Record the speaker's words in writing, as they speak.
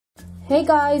Hey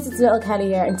guys, it's Little Kelly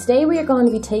here, and today we are going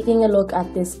to be taking a look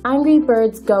at this Angry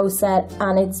Birds Go set,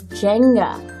 and it's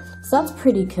Jenga. So that's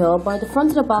pretty cool. By the front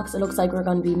of the box it looks like we're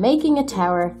going to be making a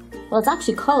tower. Well, it's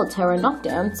actually called Tower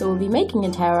Knockdown, so we'll be making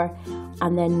a tower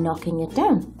and then knocking it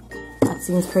down. That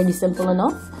seems pretty simple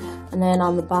enough. And then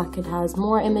on the back it has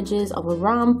more images of a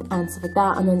ramp and stuff like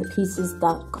that, and then the pieces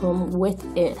that come with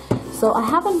it. So I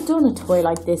haven't done a toy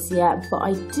like this yet, but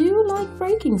I do like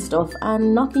breaking stuff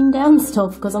and knocking down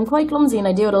stuff because I'm quite clumsy and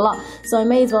I do it a lot, so I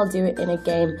may as well do it in a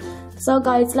game. So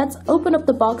guys, let's open up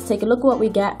the box, take a look at what we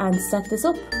get and set this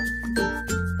up.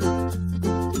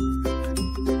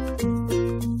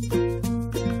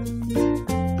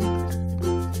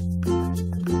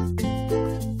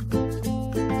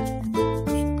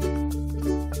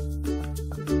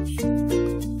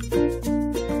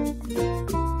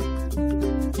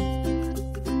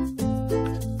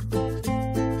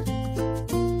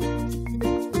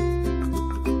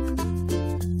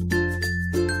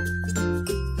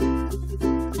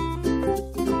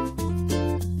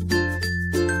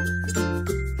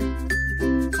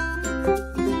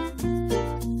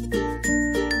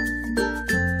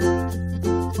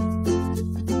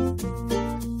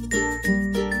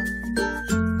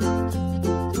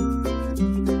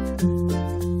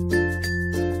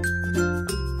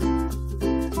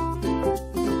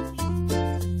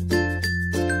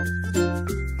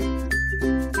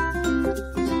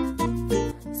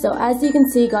 So as you can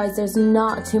see guys, there's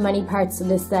not too many parts to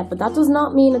this set, but that does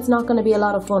not mean it's not going to be a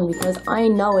lot of fun, because I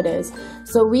know it is.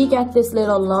 So we get this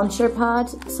little launcher pad,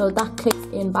 so that clicks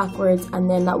in backwards and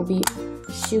then that will be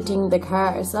shooting the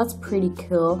car, so that's pretty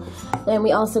cool. Then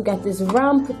we also get this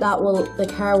ramp that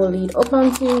the car will lead up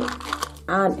onto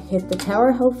and hit the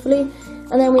tower hopefully.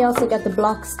 And then we also get the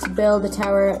blocks to build the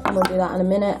tower, and we'll do that in a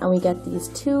minute. And we get these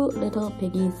two little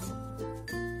piggies.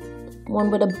 One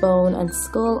with a bone and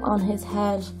skull on his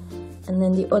head, and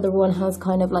then the other one has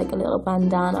kind of like a little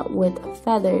bandana with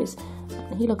feathers.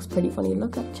 He looks pretty funny.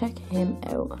 Check him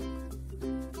out.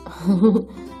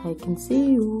 I can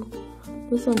see you.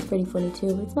 This one's pretty funny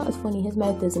too, but it's not as funny. His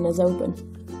mouth isn't as open.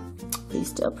 But he's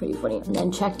still pretty funny. And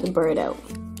then check the bird out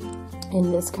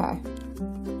in this car.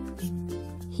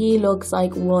 He looks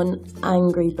like one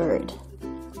angry bird,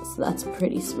 so that's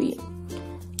pretty sweet.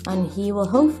 And he will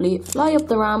hopefully fly up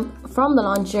the ramp from the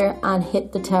launcher and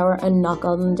hit the tower and knock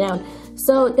all them down.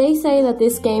 So they say that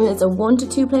this game is a 1 to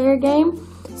 2 player game,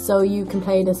 so you can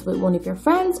play this with one of your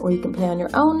friends, or you can play on your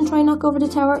own and try and knock over the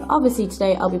tower. Obviously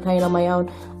today I'll be playing on my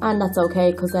own, and that's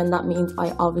okay, because then that means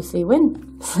I obviously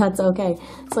win, so that's okay.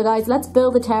 So guys, let's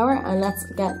build the tower and let's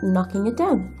get knocking it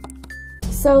down.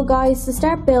 So guys, to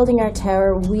start building our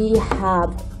tower we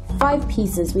have 5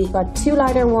 pieces. We've got 2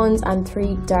 lighter ones and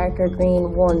 3 darker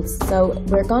green ones. So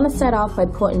we're gonna start off by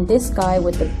putting this guy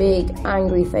with the big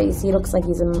angry face. He looks like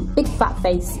he's a big fat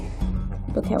face.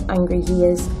 Look how angry he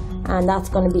is. And that's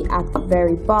gonna be at the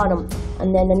very bottom.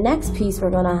 And then the next piece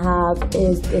we're gonna have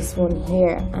is this one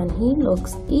here. And he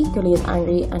looks equally as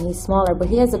angry, and he's smaller, but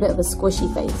he has a bit of a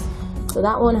squishy face. So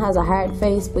that one has a hard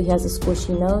face, but he has a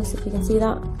squishy nose, if you can see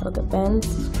that. Look at Ben's.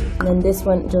 And then this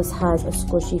one just has a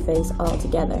squishy face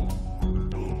altogether.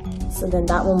 So then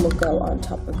that one will go on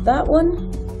top of that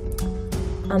one.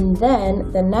 And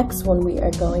then the next one we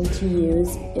are going to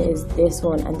use is this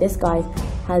one. And this guy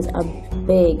has a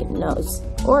big nose,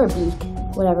 or a beak,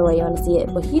 whatever way you want to see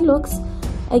it. But he looks,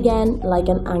 again, like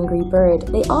an angry bird.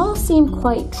 They all seem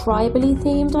quite tribally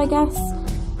themed, I guess,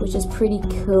 which is pretty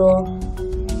cool.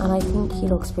 And I think he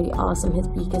looks pretty awesome. His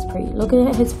beak is pretty. Look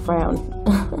at his frown.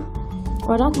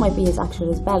 Or that might be his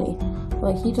belly.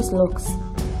 But he just looks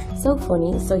so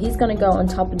funny. So he's going to go on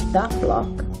top of that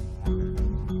block.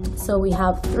 So we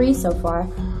have 3 so far.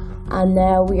 And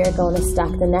now we are going to stack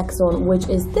the next one, which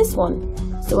is this one.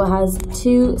 So it has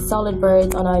 2 solid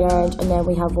birds on either edge, and then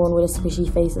we have one with a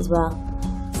squishy face as well.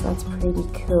 So that's pretty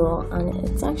cool. And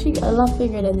it's actually a lot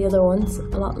bigger than the other ones.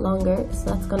 A lot longer. So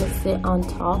that's going to sit on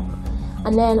top.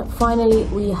 And then finally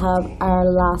we have our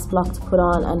last block to put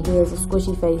on, and he has a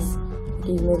squishy face.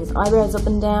 He can move his eyebrows up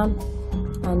and down,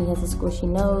 and he has a squishy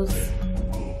nose,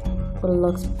 but it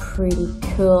looks pretty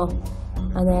cool.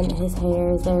 And then his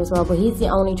hair is there as well, but he's the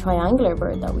only triangular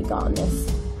bird that we got on this,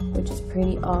 which is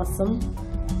pretty awesome.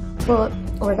 But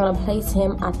we're going to place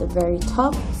him at the very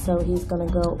top, so he's going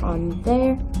to go on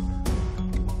there.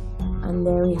 And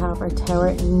there we have our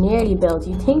tower nearly built.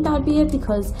 You'd think that would be it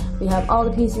because we have all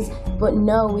the pieces, but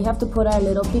no, we have to put our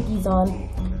little piggies on.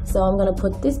 So I'm going to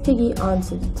put this piggy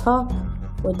onto the top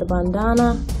with the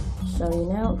bandana, show you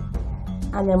now.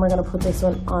 And then we're going to put this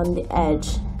one on the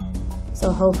edge.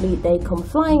 So hopefully they come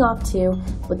flying off too,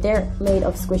 but they're made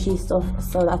of squishy stuff,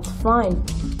 so that's fine.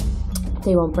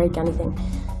 they won't break anything.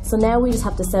 So now we just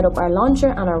have to set up our launcher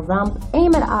and our ramp,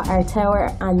 aim it at our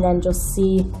tower, and then just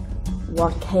see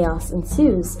what chaos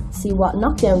ensues. See what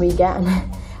knockdown we get, and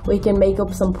we can make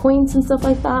up some points and stuff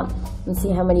like that, and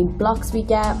see how many blocks we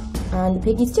get, and the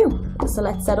piggies too. So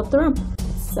let's set up the ramp.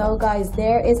 So guys,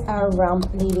 there is our ramp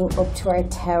leading up to our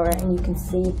tower, and you can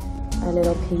see our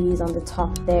little piggies on the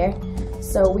top there.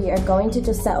 So we are going to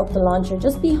just set up the launcher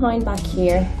just behind back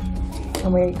here,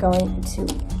 and we're going to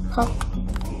pop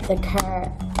the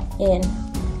car in,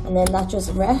 and then that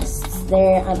just rests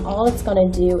there, and all it's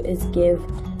going to do is give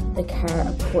the car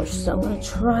a push. So I'm going to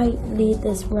try lead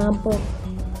this ramp up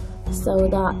so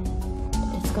that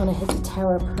it's going to hit the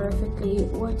tower perfectly.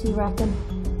 What do you reckon?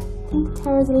 I think the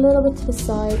tower's a little bit to the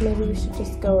side. Maybe we should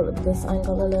just go with this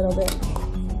angle a little bit.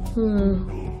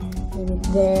 Maybe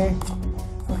there.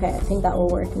 Okay, I think that will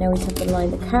work. Now we just have to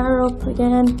line the car up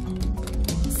again,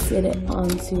 sit it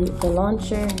onto the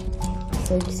launcher.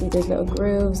 So you can see there's little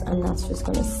grooves, and that's just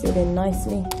going to sit in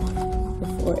nicely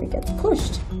before it gets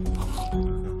pushed.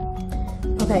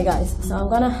 Okay guys, so I'm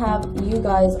going to have you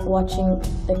guys watching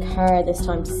the car this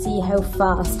time to see how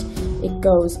fast it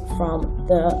goes from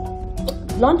the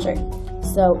launcher.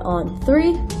 So on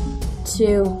 3,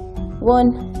 2,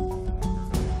 1.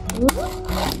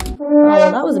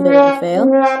 Oh, that was a bit of a fail.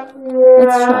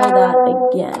 Let's try that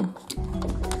again.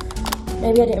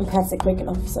 Maybe I didn't press it quick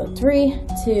enough. So 3,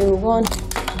 2, 1.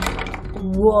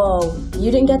 Whoa,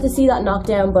 you didn't get to see that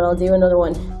knockdown, but I'll do another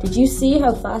one. Did you see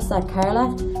how fast that car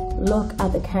left? Look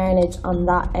at the carnage on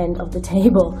that end of the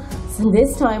table. So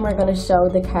this time we're going to show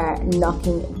the car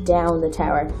knocking down the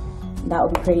tower. That will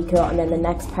be pretty cool. And then the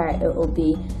next part, it will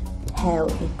be how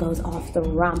it goes off the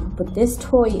ramp. But this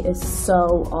toy is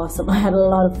so awesome. I had a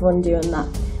lot of fun doing that.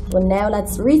 But now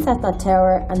let's reset that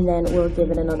tower, and then we'll give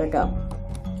it another go.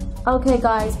 Okay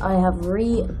guys, I have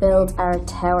rebuilt our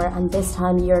tower, and this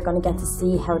time you're going to get to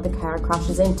see how the car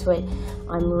crashes into it.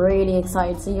 I'm really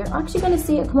excited. So you're actually going to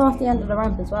see it come off the end of the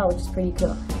ramp as well, which is pretty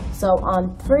cool. So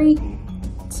on 3,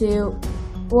 2,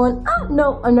 1. Ah,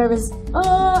 no, I'm nervous.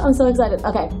 Oh, I'm so excited.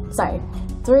 Okay, sorry.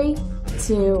 3,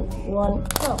 2, 1,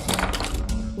 go.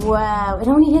 Wow, it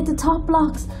only hit the top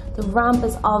blocks. The ramp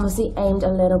is obviously aimed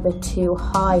a little bit too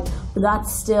high, but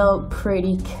that's still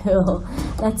pretty cool.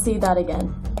 Let's see that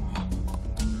again.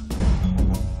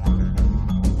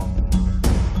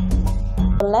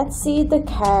 Let's see the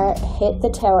car hit the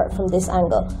tower from this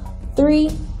angle. 3,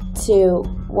 2,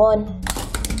 1.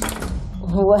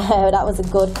 Wow, that was a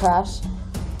good crash.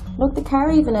 Look, the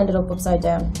car even ended up upside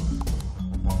down.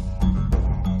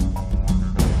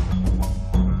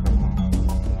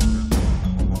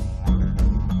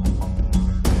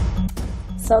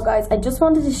 So guys, I just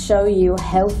wanted to show you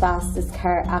how fast this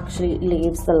car actually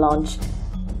leaves the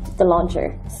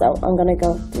launcher. So I'm gonna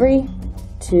go 3,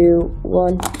 2,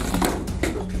 1.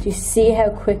 Do you see how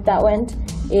quick that went?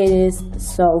 It is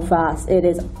so fast. It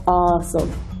is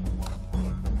awesome.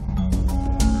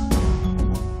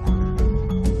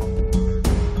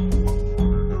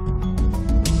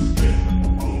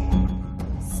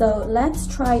 So let's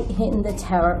try hitting the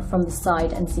tower from the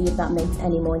side and see if that makes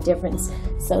any more difference.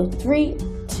 So 3,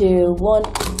 2, 1.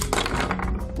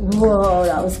 Whoa,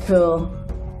 that was cool.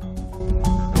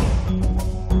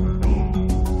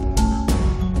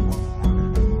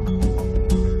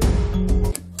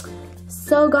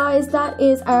 So guys, that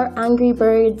is our Angry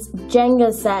Birds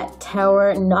Jenga set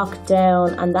tower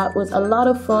knockdown, and that was a lot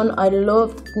of fun. I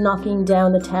loved knocking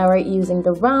down the tower using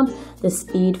the ramp, the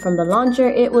speed from the launcher.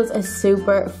 It was a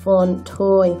super fun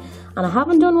toy, and I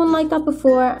haven't done one like that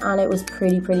before, and it was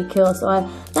pretty cool. So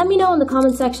let me know in the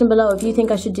comment section below if you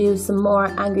think I should do some more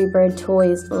Angry Bird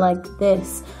toys like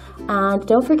this, and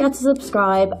don't forget to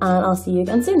subscribe, and I'll see you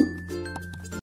again soon.